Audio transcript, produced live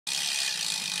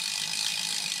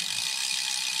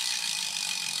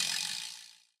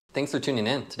Thanks for tuning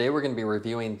in. Today we're going to be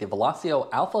reviewing the Velocio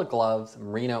Alpha Gloves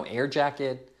Merino Air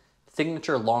Jacket,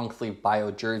 Signature Long Sleeve Bio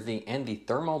Jersey, and the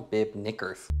Thermal Bib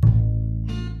Knickers.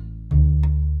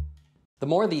 The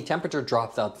more the temperature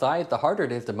drops outside, the harder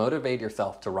it is to motivate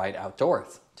yourself to ride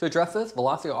outdoors. To address this,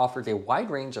 Velocio offers a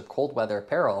wide range of cold weather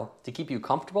apparel to keep you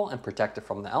comfortable and protected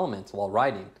from the elements while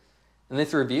riding. In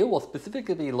this review, we'll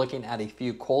specifically be looking at a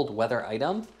few cold weather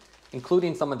items,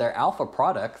 including some of their Alpha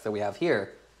products that we have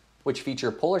here, which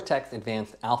feature Polartec's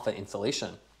advanced Alpha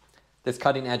insulation. This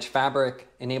cutting-edge fabric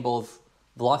enables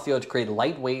Velocio to create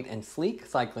lightweight and sleek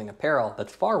cycling apparel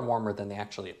that's far warmer than they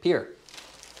actually appear.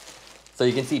 So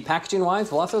you can see packaging-wise,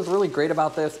 Velocio is really great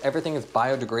about this. Everything is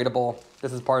biodegradable.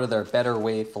 This is part of their Better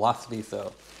Way philosophy,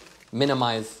 so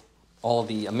minimize all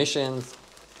the emissions,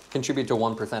 contribute to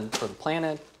 1% for the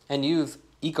planet, and use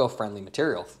eco-friendly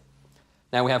materials.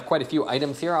 Now we have quite a few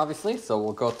items here, obviously, so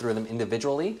we'll go through them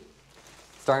individually.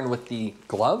 Starting with the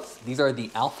gloves. These are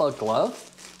the Alpha gloves.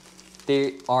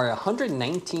 They are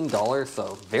 $119,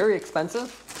 so very expensive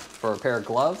for a pair of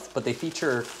gloves, but they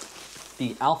feature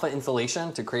the Alpha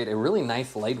insulation to create a really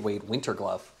nice lightweight winter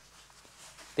glove.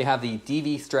 They have the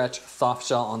DVStretch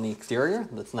Softshell on the exterior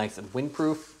that's nice and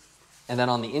windproof. And then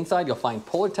on the inside, you'll find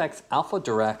Polartec's Alpha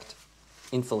Direct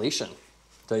insulation.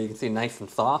 So you can see nice and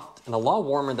soft and a lot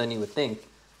warmer than you would think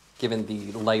given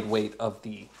the lightweight of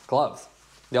the gloves.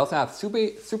 They also have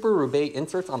super Roubaix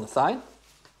inserts on the side,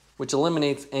 which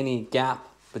eliminates any gap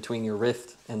between your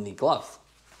wrist and the gloves.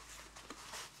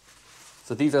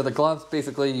 So these are the gloves.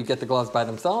 Basically, you get the gloves by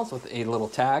themselves with a little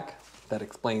tag that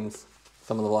explains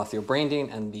some of the Velocio branding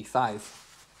and the size.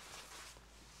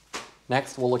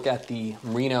 Next, we'll look at the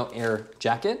Merino Air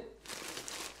Jacket.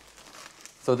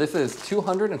 So this is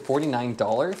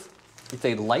 $249. It's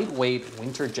a lightweight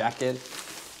winter jacket,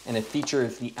 and it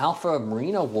features the Alpha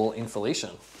Merino wool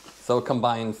insulation. So it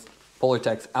combines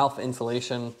Polartec's Alpha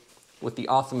insulation with the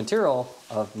awesome material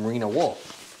of merino wool.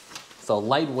 So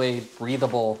lightweight,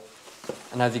 breathable,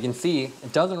 and as you can see,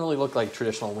 it doesn't really look like a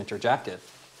traditional winter jacket. It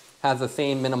has the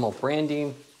same minimal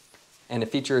branding, and it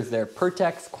features their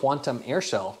Pertex Quantum Air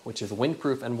Shell, which is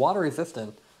windproof and water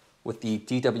resistant with the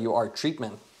DWR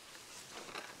treatment.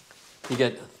 You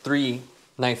get 3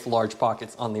 nice large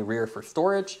pockets on the rear for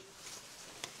storage,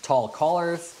 tall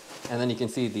collars, and then you can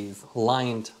see these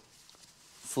lined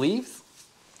sleeves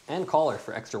and collar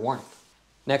for extra warmth.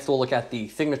 Next, we'll look at the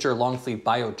Signature Long Sleeve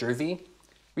Bio Jersey.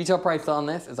 Retail price on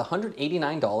this is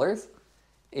 $189.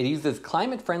 It uses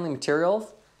climate-friendly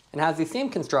materials and has the same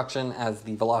construction as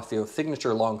the Velocio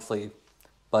Signature Long Sleeve,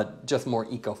 but just more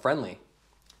eco-friendly.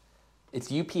 It's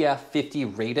UPF 50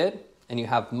 rated, and you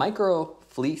have micro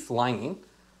fleece lining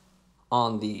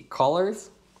on the collars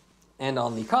and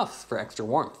on the cuffs for extra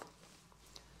warmth.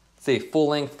 It's a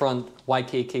full-length front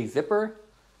YKK zipper,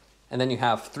 and then you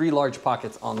have 3 large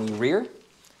pockets on the rear,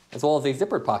 as well as a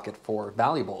zippered pocket for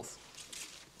valuables.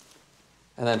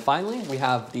 And then finally, we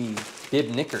have the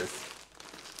bib knickers.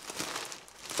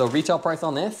 So retail price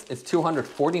on this is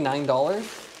 $249.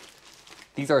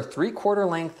 These are 3/4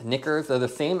 length knickers. They're the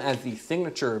same as the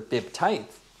signature bib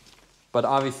tights, but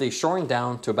obviously shortened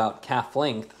down to about calf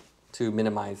length to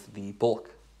minimize the bulk.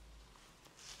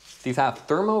 These have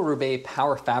Thermo Roubaix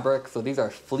power fabric, so these are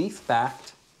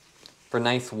fleece-backed for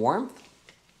nice warmth,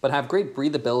 but have great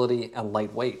breathability and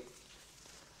lightweight.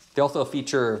 They also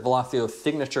feature Velocio's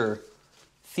signature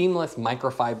seamless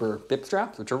microfiber bib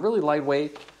straps, which are really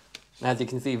lightweight, and as you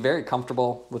can see, very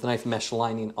comfortable with a nice mesh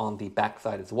lining on the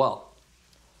backside as well.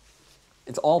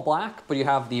 It's all black, but you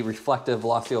have the reflective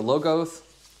Velocio logos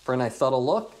for a nice subtle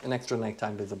look and extra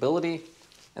nighttime visibility,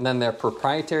 and then their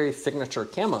proprietary signature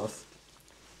camos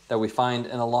that we find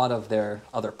in a lot of their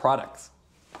other products.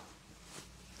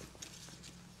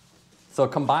 So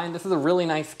combined, this is a really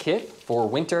nice kit for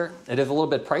winter. It is a little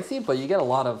bit pricey, but you get a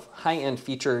lot of high-end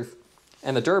features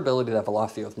and the durability that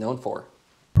Velocio is known for.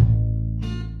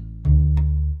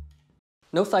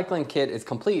 No cycling kit is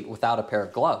complete without a pair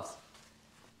of gloves.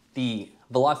 The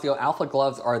Velocio Alpha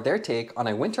gloves are their take on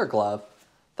a winter glove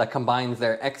that combines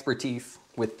their expertise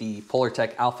with the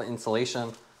Polartec Alpha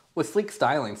insulation with sleek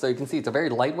styling. So you can see it's a very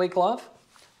lightweight glove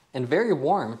and very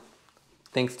warm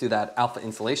thanks to that Alpha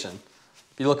insulation.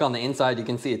 If you look on the inside, you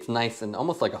can see it's nice and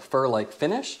almost like a fur-like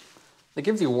finish that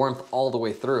gives you warmth all the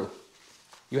way through.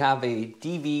 You have a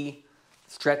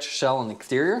DVStretch shell on the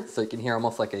exterior, so you can hear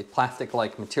almost like a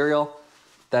plastic-like material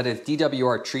that is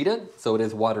DWR treated, so it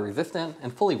is water resistant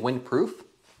and fully windproof.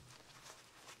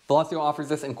 Velocio offers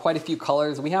this in quite a few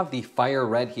colors. We have the fire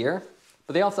red here,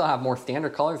 but they also have more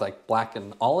standard colors like black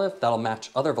and olive that'll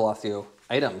match other Velocio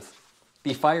items.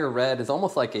 The fire red is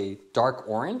almost like a dark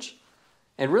orange,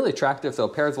 and really attractive, so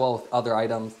it pairs well with other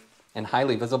items and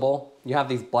highly visible. You have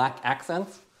these black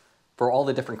accents for all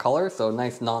the different colors, so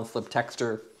nice non-slip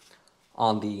texture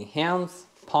on the hands,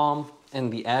 palm,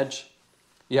 and the edge.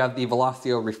 You have the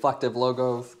Velocio reflective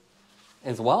logos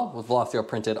as well, with Velocio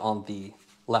printed on the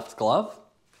left glove.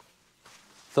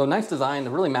 So nice design,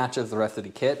 it really matches the rest of the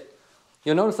kit.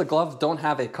 You'll notice the gloves don't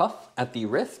have a cuff at the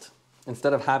wrist.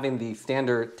 Instead of having the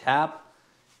standard tab,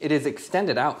 it is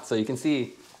extended out. So you can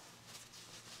see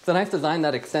it's a nice design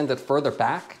that extends it further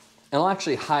back and will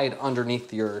actually hide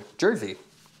underneath your jersey.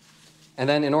 And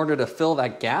then in order to fill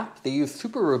that gap, they use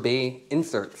super roubaix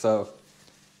insert. So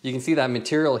you can see that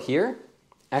material here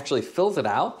actually fills it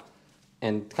out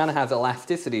and kind of has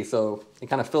elasticity, so it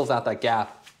kind of fills out that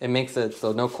gap. It makes it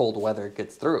so no cold weather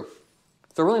gets through.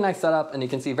 It's a really nice setup, and you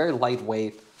can see very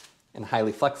lightweight and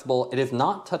highly flexible. It is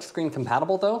not touchscreen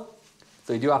compatible though,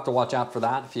 so you do have to watch out for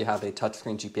that. If you have a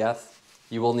touchscreen GPS,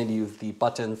 you will need to use the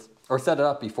buttons or set it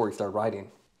up before you start riding.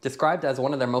 Described as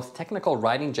one of their most technical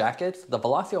riding jackets, the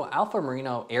Velocio Alpha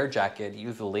Merino Air Jacket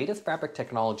uses the latest fabric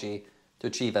technology to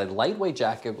achieve a lightweight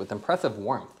jacket with impressive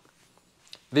warmth.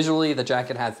 Visually, the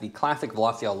jacket has the classic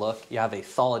Velocio look. You have a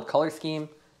solid color scheme,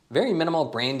 very minimal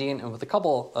branding, and with a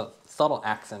couple of subtle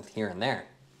accents here and there.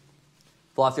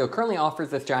 Velocio currently offers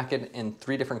this jacket in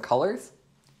 3 different colors.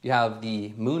 You have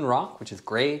the Moon Rock, which is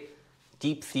gray,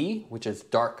 Deep Sea, which is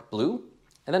dark blue,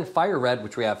 and then Fire Red,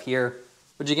 which we have here,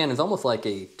 which again is almost like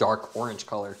a dark orange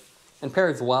color, and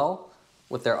pairs well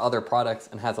with their other products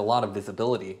and has a lot of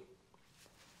visibility.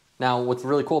 Now, what's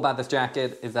really cool about this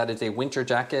jacket is that it's a winter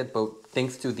jacket, but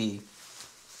thanks to the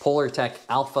Polartec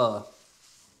Alpha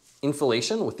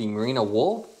insulation with the merino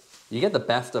wool, you get the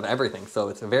best of everything. So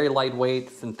it's a very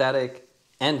lightweight, synthetic,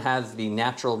 and has the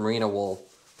natural merino wool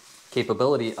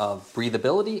capability of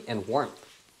breathability and warmth.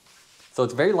 So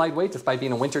it's very lightweight despite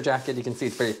being a winter jacket. You can see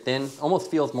it's very thin,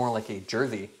 almost feels more like a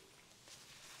jersey.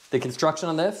 The construction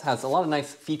on this has a lot of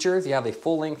nice features. You have a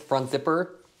full-length front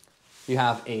zipper. You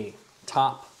have a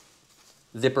top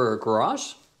zipper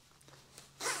garage.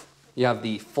 You have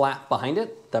the flap behind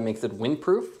it that makes it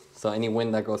windproof, so any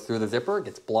wind that goes through the zipper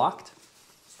gets blocked.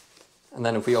 And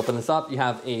then if we open this up, you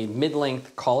have a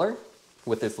mid-length collar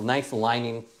with this nice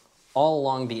lining all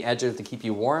along the edges to keep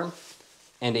you warm,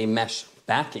 and a mesh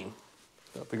backing.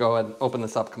 So if we go ahead and open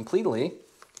this up completely,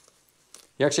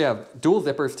 you actually have dual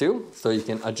zippers too, so you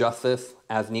can adjust this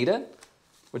as needed,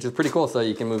 which is pretty cool. So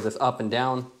you can move this up and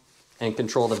down and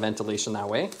control the ventilation that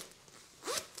way.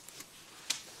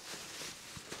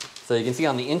 So you can see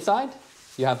on the inside,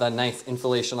 you have that nice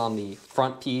insulation on the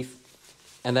front piece,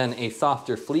 and then a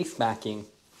softer fleece backing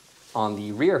on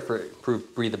the rear for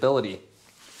improved breathability.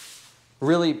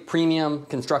 Really premium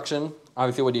construction.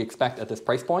 Obviously, what do you expect at this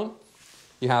price point?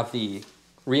 You have the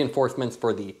reinforcements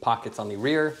for the pockets on the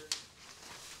rear,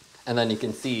 and then you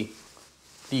can see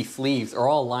the sleeves are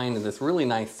all lined in this really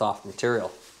nice soft material.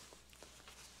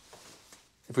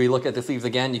 If we look at the sleeves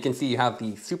again, you can see you have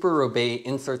the super roubaix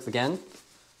inserts again.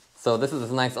 So this is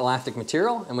a nice elastic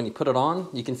material, and when you put it on,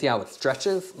 you can see how it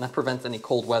stretches, and that prevents any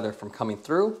cold weather from coming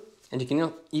through. And you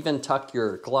can even tuck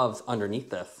your gloves underneath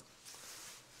this.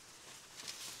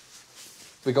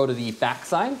 If we go to the back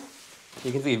side,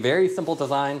 you can see a very simple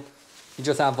design. You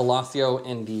just have Velocio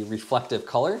in the reflective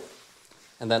color,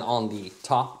 and then on the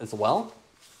top as well.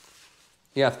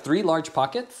 You have 3 large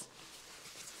pockets.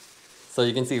 So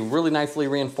you can see really nicely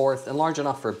reinforced and large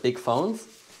enough for big phones.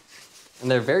 And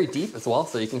they're very deep as well,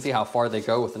 so you can see how far they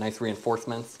go with the nice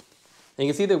reinforcements. And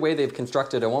you can see the way they've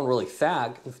constructed it won't really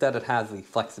sag. Instead, it has the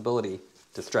flexibility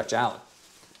to stretch out.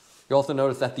 You also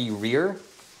notice that the rear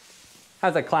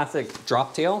has a classic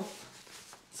drop tail.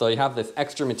 So you have this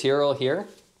extra material here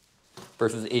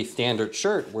versus a standard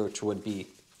shirt, which would be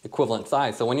equivalent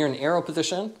size. So when you're in aero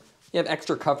position, you have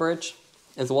extra coverage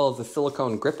as well as a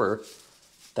silicone gripper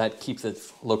that keeps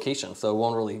its location, so it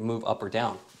won't really move up or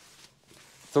down.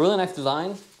 It's a really nice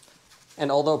design, and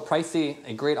although pricey,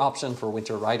 a great option for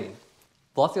winter riding.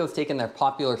 Velocio has taken their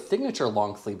popular signature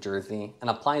long sleeve jersey and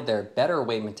applied their better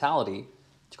way mentality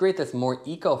to create this more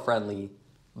eco-friendly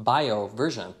bio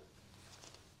version.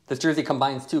 This jersey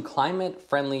combines 2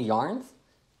 climate-friendly yarns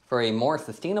for a more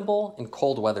sustainable and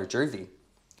cold weather jersey.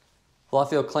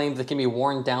 Velocio claims it can be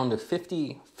worn down to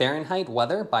 50 Fahrenheit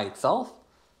weather by itself,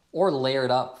 or layered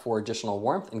up for additional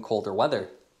warmth in colder weather.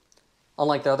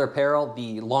 Unlike the other apparel,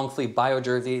 the long sleeve bio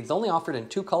jersey is only offered in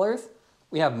 2 colors.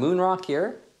 We have Moon Rock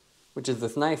here, which is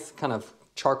this nice kind of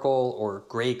charcoal or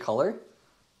gray color.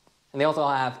 And they also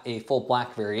have a full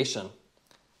black variation.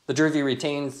 The jersey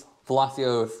retains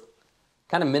Velocio's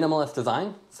kind of minimalist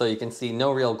design. So you can see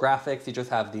no real graphics. You just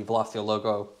have the Velocio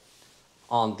logo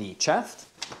on the chest.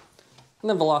 And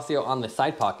then Velocio on the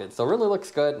side pocket. So it really looks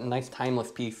good, a nice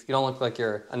timeless piece. You don't look like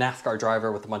you're a NASCAR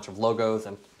driver with a bunch of logos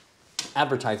and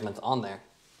advertisements on there.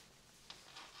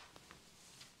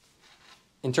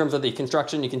 In terms of the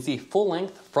construction, you can see full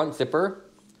length front zipper.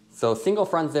 So single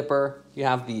front zipper, you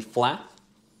have the flap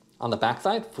on the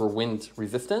backside for wind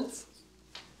resistance.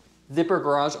 Zipper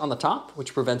garage on the top,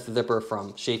 which prevents the zipper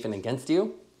from chafing against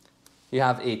you. You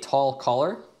have a tall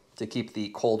collar to keep the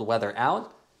cold weather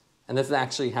out. And this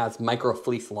actually has micro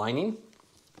fleece lining.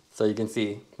 So you can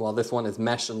see, while this one is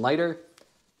mesh and lighter,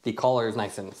 the collar is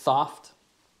nice and soft.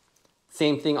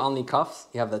 Same thing on the cuffs,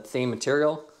 you have that same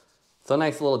material. So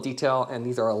nice little detail, and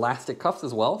these are elastic cuffs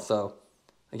as well. So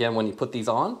again, when you put these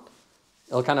on,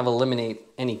 it'll kind of eliminate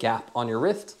any gap on your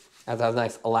wrist as it has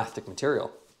nice elastic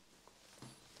material.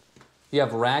 You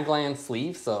have raglan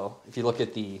sleeves, so if you look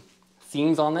at the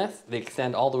seams on this, they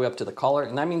extend all the way up to the collar,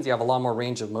 and that means you have a lot more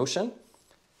range of motion,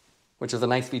 which is a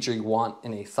nice feature you want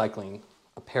in a cycling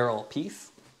apparel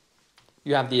piece.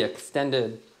 You have the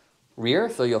extended rear,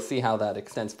 so you'll see how that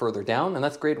extends further down, and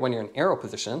that's great when you're in aero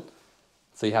position.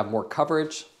 So you have more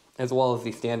coverage, as well as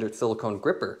the standard silicone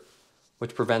gripper,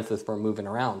 which prevents this from moving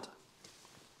around.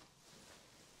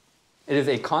 It is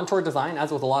a contour design.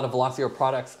 As with a lot of Velocio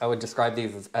products, I would describe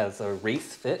these as a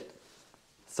race fit.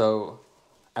 So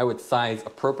I would size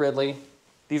appropriately.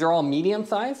 These are all medium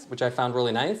size, which I found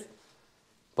really nice.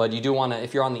 But you do want to,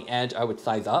 if you're on the edge, I would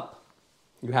size up.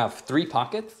 You have 3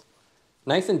 pockets,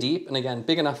 nice and deep, and again,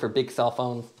 big enough for big cell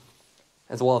phones,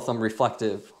 as well as some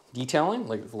reflective detailing,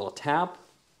 like this little tab,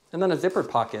 and then a zippered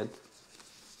pocket,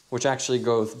 which actually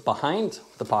goes behind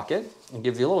the pocket and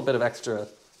gives you a little bit of extra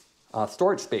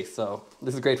storage space. So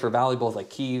this is great for valuables like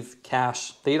keys,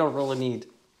 cash. They don't really need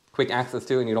quick access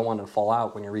to, and you don't want them to fall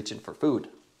out when you're reaching for food.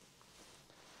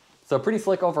 So pretty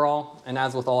slick overall, and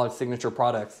as with all our signature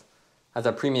products, has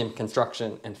a premium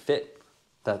construction and fit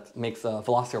that makes a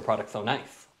Velocio product so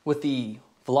nice. With the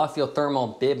Velocio thermal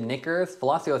bib knickers,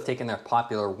 Velocio has taken their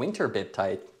popular winter bib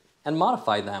type and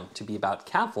modified them to be about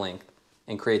calf length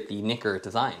and create the Knicker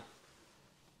design.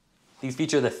 These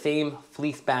feature the same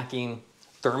fleece backing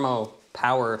thermo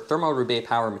roubaix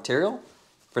power material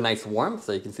for nice warmth,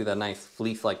 so you can see that nice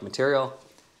fleece-like material,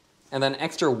 and then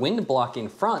extra wind blocking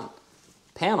front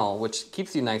panel, which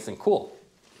keeps you nice and cool.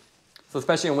 So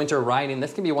especially in winter riding,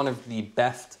 this can be one of the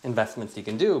best investments you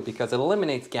can do because it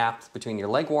eliminates gaps between your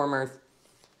leg warmers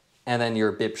and then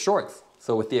your bib shorts.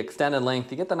 So with the extended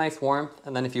length, you get the nice warmth,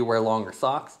 and then if you wear longer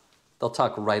socks, they'll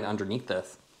tuck right underneath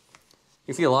this.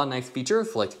 You see a lot of nice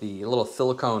features like the little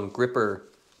silicone gripper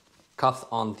cuffs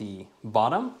on the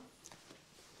bottom.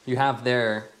 You have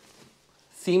their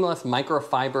seamless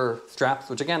microfiber straps,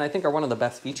 which again, I think are one of the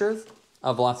best features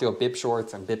of Velocio bib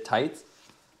shorts and bib tights.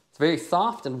 It's very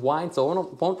soft and wide, so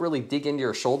it won't really dig into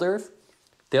your shoulders.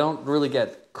 They don't really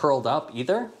get curled up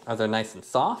either, as they're nice and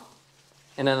soft.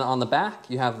 And then on the back,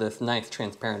 you have this nice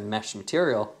transparent mesh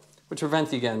material, which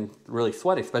prevents you getting really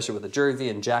sweaty, especially with the jersey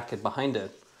and jacket behind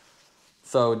it.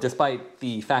 So despite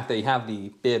the fact that you have the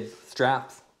bib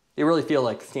straps, they really feel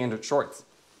like standard shorts.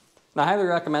 And I highly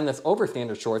recommend this over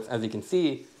standard shorts. As you can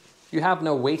see, you have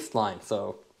no waistline,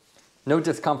 so no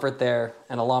discomfort there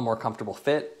and a lot more comfortable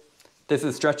fit. This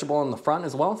is stretchable in the front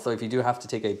as well, so if you do have to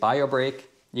take a bio break,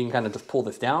 you can kind of just pull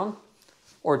this down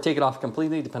or take it off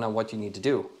completely depending on what you need to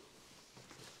do.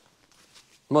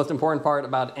 The most important part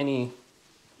about any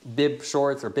bib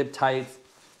shorts or bib tights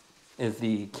is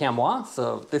the chamois.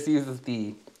 So this uses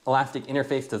the elastic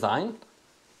interface design.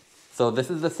 So this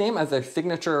is the same as their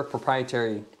signature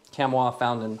proprietary chamois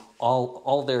found in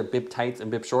all their bib tights and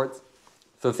bib shorts.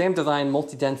 So same design,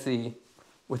 multi-density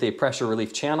with a pressure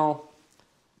relief channel.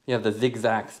 You have the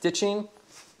zigzag stitching,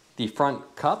 the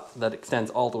front cup that extends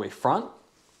all the way front.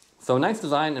 So nice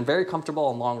design and very comfortable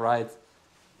on long rides.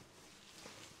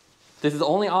 This is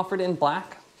only offered in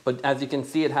black, but as you can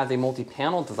see, it has a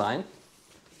multi-panel design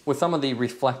with some of the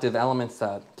reflective elements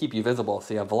that keep you visible.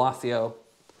 So you have Velocio,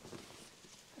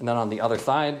 and then on the other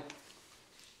side,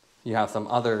 you have some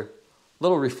other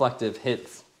little reflective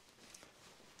hits,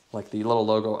 like the little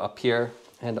logo up here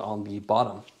and on the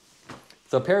bottom.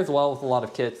 So it pairs well with a lot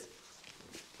of kits.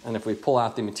 And if we pull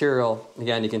out the material,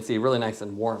 again, you can see really nice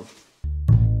and warm.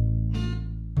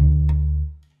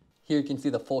 Here you can see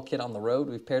the full kit on the road.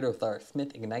 We've paired it with our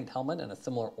Smith Ignite helmet in a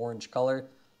similar orange color.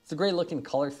 It's a great looking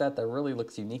color set that really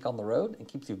looks unique on the road and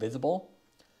keeps you visible.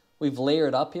 We've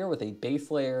layered up here with a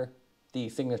base layer, the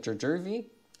signature jersey,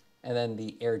 and then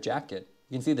the Air Jacket.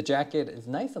 You can see the jacket is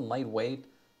nice and lightweight.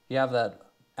 You have that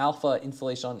Alpha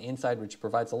insulation on the inside, which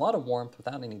provides a lot of warmth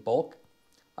without any bulk.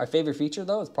 Our favorite feature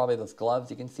though is probably those gloves.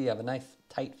 You can see have a nice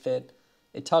tight fit.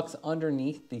 It tucks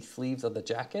underneath the sleeves of the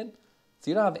jacket,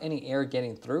 so you don't have any air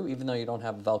getting through even though you don't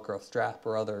have a Velcro strap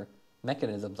or other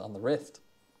mechanisms on the wrist.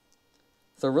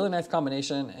 So a really nice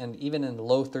combination, and even in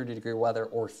low 30-degree weather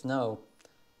or snow,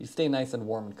 you stay nice and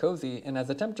warm and cozy, and as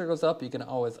the temperature goes up, you can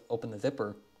always open the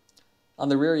zipper. On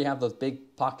the rear, you have those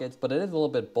big pockets, but it is a little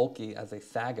bit bulky as they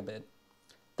sag a bit.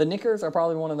 The knickers are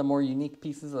probably one of the more unique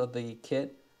pieces of the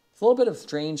kit. It's a little bit of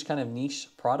strange kind of niche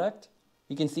product.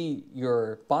 You can see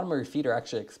your bottom of your feet are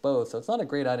actually exposed, so it's not a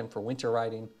great item for winter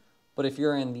riding, but if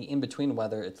you're in the in-between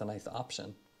weather, it's a nice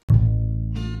option.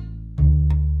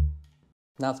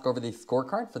 Now let's go over the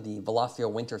scorecard for the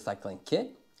Velocio winter cycling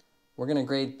kit. We're going to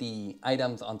grade the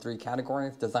items on 3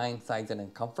 categories: design, size,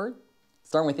 and comfort.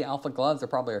 Starting with the Alpha gloves, they're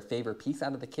probably our favorite piece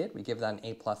out of the kit. We give that an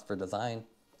A+ for design.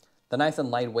 They're nice and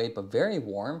lightweight, but very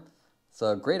warm. So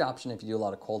a great option if you do a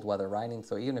lot of cold weather riding.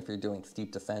 So even if you're doing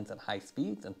steep descents at high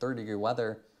speeds and 30-degree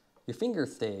weather, your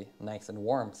fingers stay nice and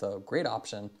warm. So great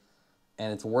option,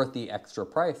 and it's worth the extra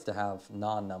price to have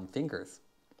non-numb fingers.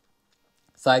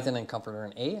 Size and comfort are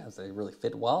an A, as they really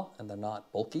fit well and they're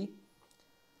not bulky.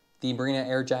 The Merino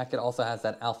Air Jacket also has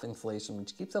that Alpha insulation,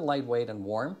 which keeps it lightweight and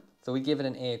warm. So we give it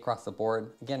an A across the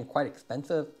board. Again, quite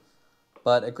expensive,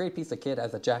 but a great piece of kit,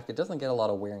 as a jacket doesn't get a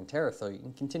lot of wear and tear, so you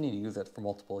can continue to use it for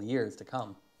multiple years to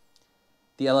come.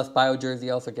 The LS Bio jersey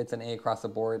also gets an A across the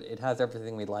board. It has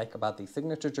everything we like about the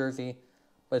signature jersey,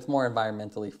 but it's more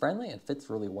environmentally friendly and fits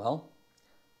really well.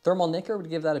 Thermal Knicker would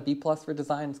give that a B+ for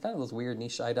design. It's kind of those weird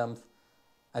niche items,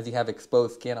 as you have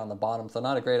exposed skin on the bottom, so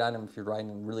not a great item if you're riding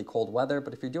in really cold weather,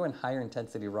 but if you're doing higher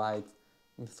intensity rides,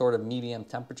 sort of medium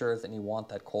temperatures, and you want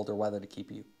that colder weather to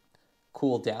keep you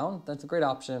cool down, that's a great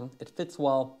option. It fits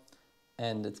well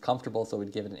and it's comfortable, so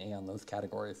we'd give it an A on those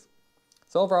categories.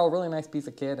 So overall, really nice piece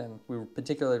of kit, and we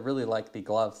particularly really like the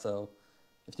gloves. So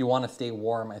if you want to stay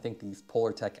warm, I think these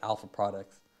Polartec Alpha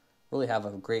products really have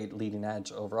a great leading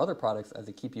edge over other products as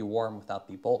they keep you warm without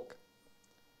the bulk.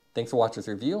 Thanks for watching this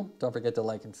review. Don't forget to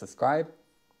like and subscribe.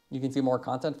 You can see more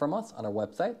content from us on our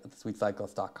website at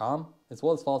thesweetcyclist.com, as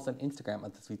well as follow us on Instagram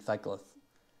at thesweetcyclist.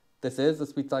 This is The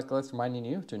Sweet Cyclist, reminding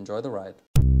you to enjoy the ride.